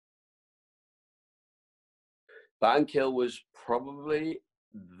Battenkill was probably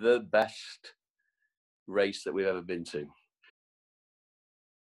the best race that we've ever been to.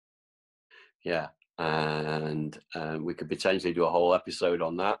 Yeah, and we could potentially do a whole episode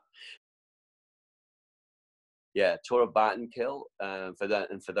on that. Yeah, Tour of Battenkill. For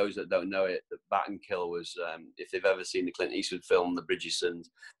that, and for those that don't know it, Battenkill was, if they've ever seen the Clint Eastwood film, The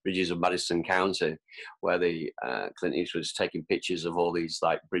Bridges of Madison County, where the Clint Eastwood was taking pictures of all these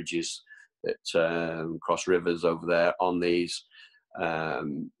like bridges that cross rivers over there on these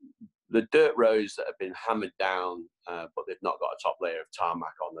the dirt roads that have been hammered down, but they've not got a top layer of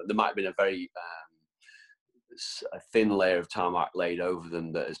tarmac on them. There might have been a very a thin layer of tarmac laid over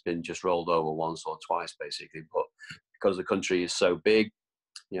them that has been just rolled over once or twice, basically. But because the country is so big,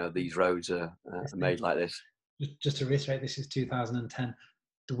 you know, these roads are made like this. Just to reiterate, this is 2010.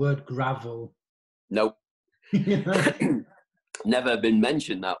 The word gravel. Nope. Never been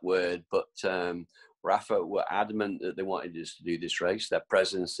mentioned, that word, but Rapha were adamant that they wanted us to do this race. Their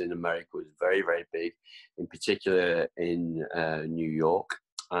presence in America was very, very big, in particular in New York.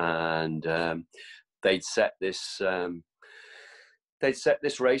 And they'd set this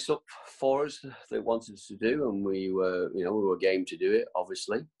race up for us. They wanted us to do, and we were game to do it,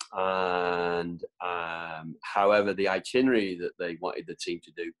 obviously. And however, the itinerary that they wanted the team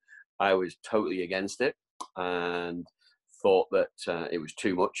to do, I was totally against it, and thought that it was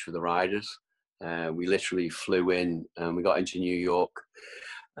too much for the riders. We literally flew in, and we got into New York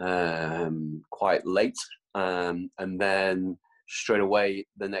quite late, and then straight away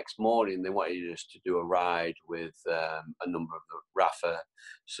the next morning they wanted us to do a ride with a number of the Rapha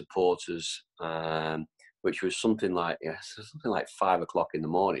supporters, which was something like 5 o'clock in the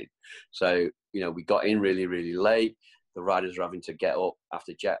morning. So we got in really, really late. The riders were having to get up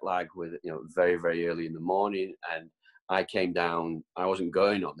after jet lag with very, very early in the morning, and I came down. I wasn't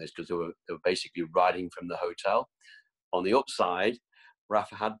going on this because they were basically riding from the hotel. On the upside,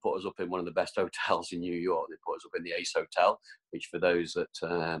 Rapha had put us up in one of the best hotels in New York. They put us up in the Ace Hotel, which, for those that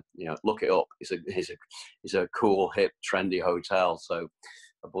look it up, is a cool, hip, trendy hotel. So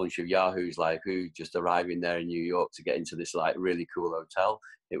a bunch of yahoos who just arriving there in New York to get into this really cool hotel.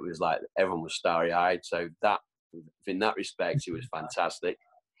 It was like everyone was starry-eyed. So that, in that respect, it was fantastic.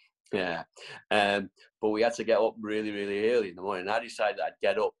 Yeah, but we had to get up really, really early in the morning. I decided I'd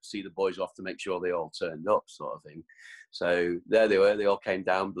get up, see the boys off to make sure they all turned up, sort of thing. So there they were. They all came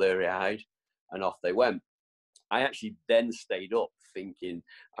down blurry-eyed, and off they went. I actually then stayed up thinking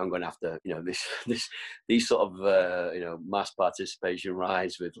I'm going to have to, these sort of, mass participation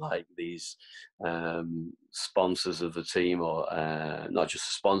rides with these sponsors of the team, or not just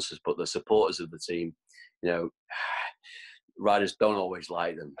the sponsors, but the supporters of the team. Riders don't always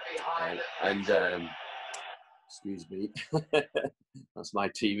like them, and excuse me, that's my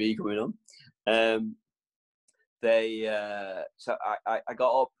TV going on. So I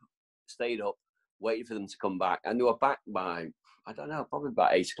got up, stayed up, waited for them to come back, and they were back by, I don't know, probably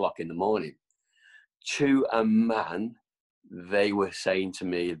about 8 o'clock in the morning. To a man, they were saying to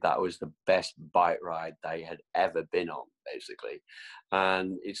me that was the best bike ride they had ever been on, basically.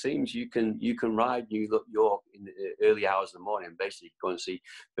 And it seems you can ride New York in the early hours of the morning, and basically go and see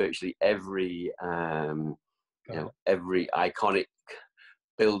virtually every every iconic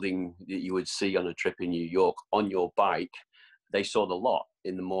building that you would see on a trip in New York on your bike. They saw the lot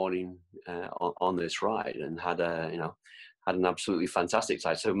in the morning on this ride, and had an absolutely fantastic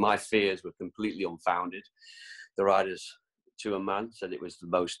time. So my fears were completely unfounded. The riders, to a man, said it was the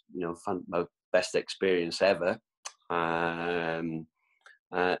most best experience ever.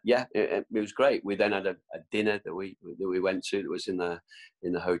 It was great. We then had a dinner that we went to that was in the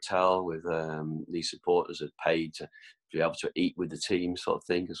hotel with these supporters had paid to be able to eat with the team, sort of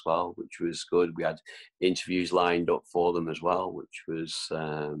thing, as well, which was good. We had interviews lined up for them as well, which was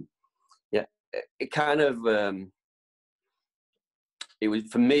it kind of it was,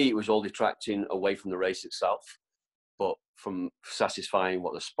 for me, it was all detracting away from the race itself, but from satisfying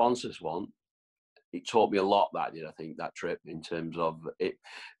what the sponsors want. It taught me a lot, I think, that trip, in terms of it.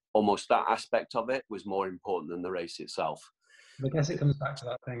 Almost that aspect of it was more important than the race itself. I guess it comes back to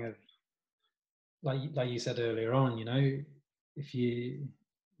that thing of, like you said earlier on, if you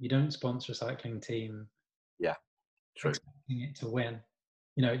don't sponsor a cycling team, true, expecting it to win,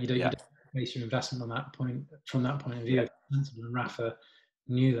 you don't base your investment on that point, from that point of view. And Rapha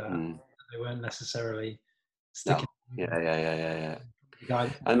knew that they weren't necessarily sticking. No. Yeah.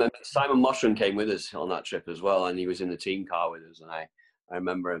 And then Simon Moshran came with us on that trip as well, and he was in the team car with us. And I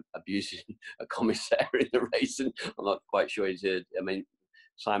remember abusing a commissaire in the race, and I'm not quite sure he did. I mean,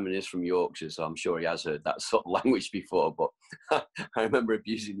 Simon is from Yorkshire, so I'm sure he has heard that sort of language before. But I remember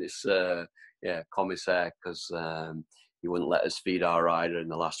abusing this commissaire because he wouldn't let us feed our rider in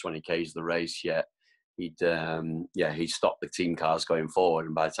the last 20 k's of the race yet. He'd stopped the team cars going forward,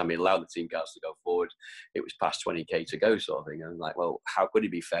 and by the time he allowed the team cars to go forward, it was past 20k to go, sort of thing. And I'm like, well, how could he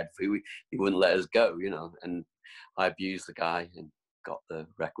be fed? He wouldn't let us go, you know. And I abused the guy and got the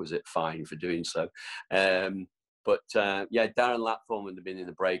requisite fine for doing so. Darren Lapthorne would have been in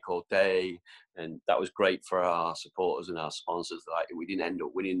the break all day, and that was great for our supporters and our sponsors. Like, we didn't end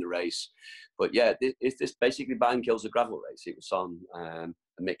up winning the race, but yeah, this basically Battenkill's a gravel race. It was on a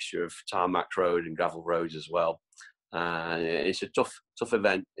mixture of tarmac road and gravel roads as well. It's a tough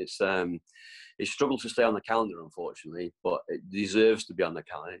event. It struggled to stay on the calendar, unfortunately, but it deserves to be on the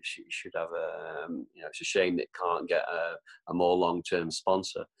calendar. It should have it's a shame that it can't get a more long-term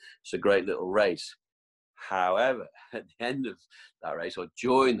sponsor. It's a great little race. However, at the end of that race, or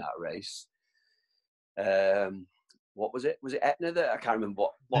during that race, what was it? Was it Etna that I can't remember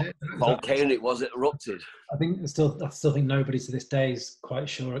what volcano it was that erupted? I still think nobody to this day is quite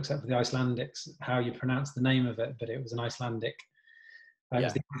sure, except for the Icelandics, how you pronounce the name of it. But it was an Icelandic. It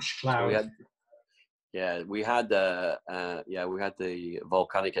was the ash cloud. So we had the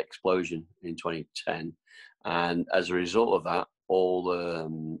volcanic explosion in 2010, and as a result of that, all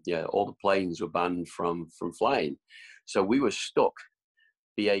the planes were banned from flying. So we were stuck.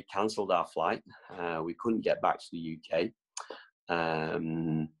 BA cancelled our flight. We couldn't get back to the UK.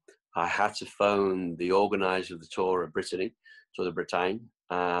 I had to phone the organizer of the Tour of Brittany, Tour of Bretagne,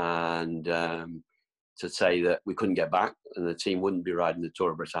 and to say that we couldn't get back and the team wouldn't be riding the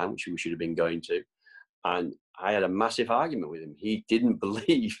Tour of Bretagne, which we should have been going to. And I had a massive argument with him. He didn't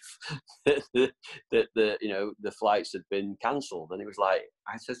believe that the flights had been cancelled, and it was like,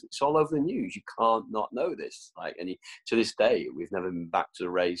 I said, it's all over the news. You can't not know this. Like, and to this day, we've never been back to the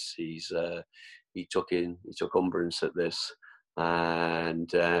race. He took umbrance at this,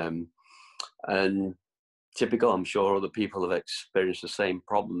 and typical. I'm sure other people have experienced the same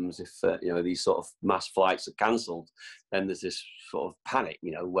problems. If these sort of mass flights are cancelled, then there's this sort of panic.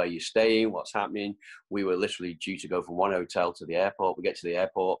 Where you're staying, what's happening. We were literally due to go from one hotel to the airport. We get to the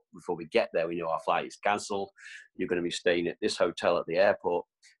airport. Before we get there, we know our flight is cancelled. You're going to be staying at this hotel at the airport.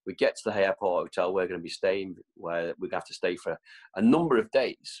 We get to the airport hotel. We're going to be staying where we have to stay for a number of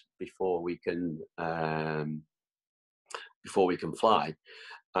days before we can fly.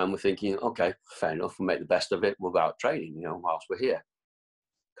 And we're thinking, okay, fair enough. We'll make the best of it. We'll go out training, whilst we're here.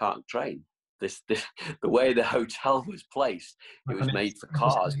 Can't train. The way the hotel was placed, it was made for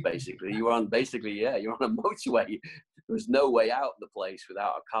cars, basically. You're on a motorway. There was no way out of the place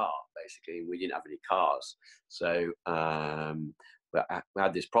without a car, basically. We didn't have any cars. So we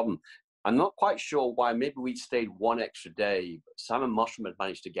had this problem. I'm not quite sure why. Maybe we'd stayed one extra day. But Simon Mosham had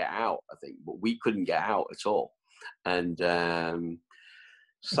managed to get out, I think, but we couldn't get out at all. And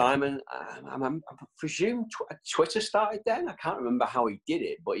Simon, I presume Twitter started then. I can't remember how he did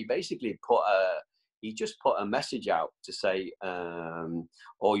it, but he basically put a message out to say,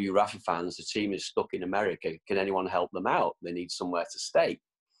 all you Rapha fans, the team is stuck in America. Can anyone help them out? They need somewhere to stay.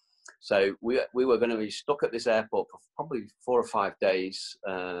 So we were going to be stuck at this airport for probably 4 or 5 days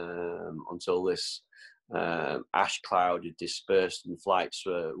until this ash cloud had dispersed and flights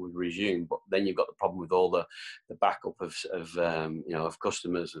would resume. But then you've got the problem with all the backup of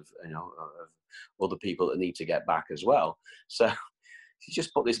customers, of other people that need to get back as well. So he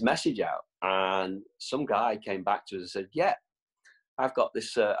just put this message out, and some guy came back to us and said, yeah, I've got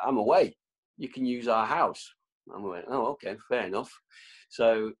this, I'm away, you can use our house. And we went, oh, okay, fair enough.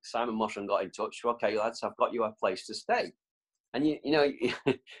 So Simon Mosham got in touch. Okay, lads, I've got you a place to stay. And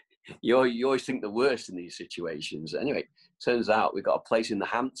you always think the worst in these situations. Anyway, turns out we got a place in the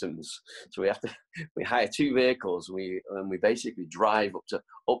Hamptons. So we hire 2 vehicles, and we basically drive up to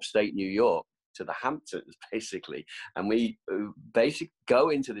upstate New York to the Hamptons, basically. And we basically go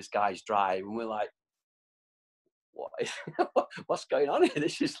into this guy's drive, and we're like, what's going on here?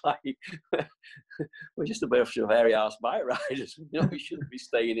 This is like, we're just a bunch of hairy-ass bike riders. We shouldn't be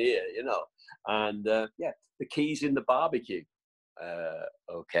staying here, And the keys in the barbecue.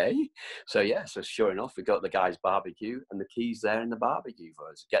 Okay. So sure enough, we got the guy's barbecue and the keys there in the barbecue for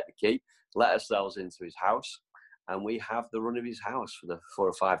us. Get the key, let ourselves into his house, and we have the run of his house for the 4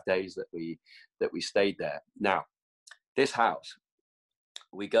 or 5 days that we stayed there. Now, this house,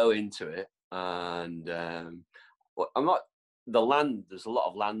 we go into it, and there's a lot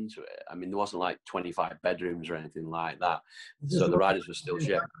of land to it. I mean, there wasn't like 25 bedrooms or anything like that. So the riders were still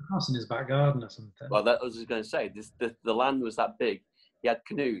sharing. House in his back garden or something. Well, that was going to say, the land was that big. He had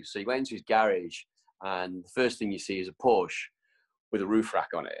canoes. So you went into his garage, and the first thing you see is a Porsche with a roof rack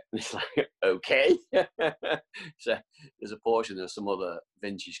on it. And it's like, okay. So there's a portion, there's some other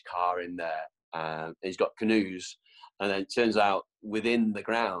vintage car in there. He's got canoes. And then it turns out within the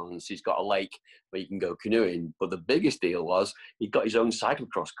grounds, he's got a lake where you can go canoeing. But the biggest deal was he got his own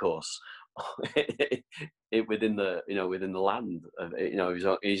cyclocross course within the, within the land of,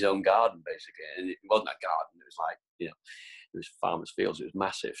 his own garden, basically. And it wasn't a garden. It was like, it was farmers' fields. It was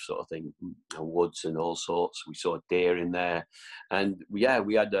massive sort of thing, woods and all sorts. We saw deer in there, and we had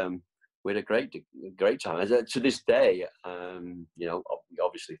a great time. To this day, we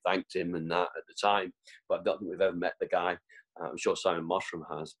obviously thanked him and that at the time, but I don't think we've ever met the guy. I'm sure Simon Mottram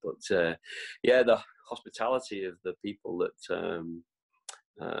has, but the hospitality of the people that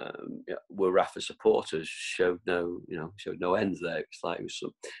were Rapha supporters showed no ends there. It's like it was a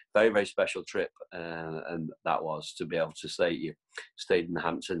very, very special trip, and that was to be able to stayed in the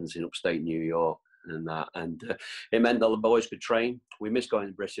Hamptons in upstate New York and that, and it meant that the boys could train. We missed going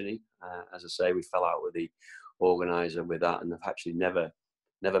to Brittany, as I say. We fell out with the organizer with that, and I've actually never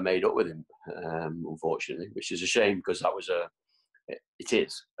made up with him, unfortunately, which is a shame, because that was it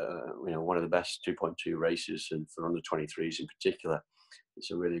is one of the best 2.2 races, and for under 23s in particular,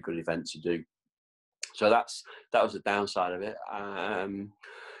 it's a really good event to do. So that was the downside of it.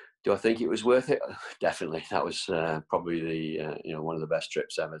 Do I think it was worth it? Definitely. That was probably the one of the best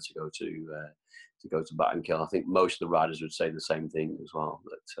trips ever to go to Battenkill. I think most of the riders would say the same thing as well.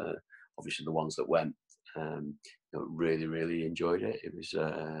 But obviously the ones that went, really, really enjoyed it. It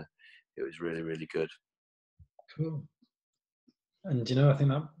was really, really good. Cool. And I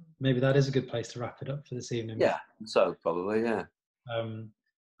think that maybe that is a good place to wrap it up for this evening. Yeah. So probably, yeah.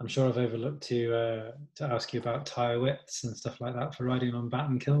 I'm sure I've overlooked to ask you about tyre widths and stuff like that for riding on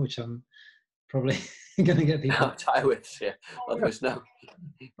Battenkill, which I'm probably going to get people. Tyre widths, yeah. Well, there was no.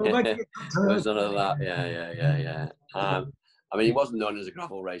 There was none of that. Yeah. I mean, it wasn't known as a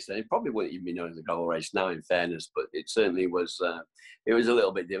gravel race then. It probably wouldn't even be known as a gravel race now, in fairness, but it certainly was. It was a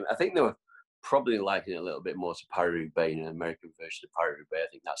little bit different. I think they were probably liking it a little bit more to Paris-Roubaix, an American version of Paris-Roubaix. I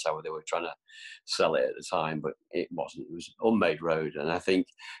think that's how they were trying to sell it at the time, but it wasn't. It was an unmade road, and I think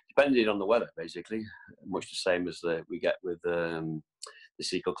depending on the weather, basically, much the same as we get with the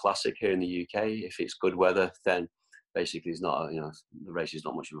Cycle Classic here in the UK. If it's good weather, then basically it's not, the race is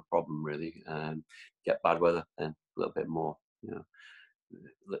not much of a problem really. Get bad weather, then a little bit more, a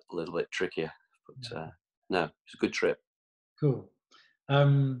little bit trickier. But no, it's a good trip. Cool.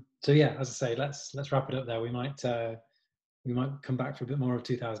 So yeah, as I say, let's wrap it up there. We might come back for a bit more of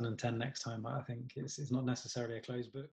 2010 next time. I think it's not necessarily a closed book.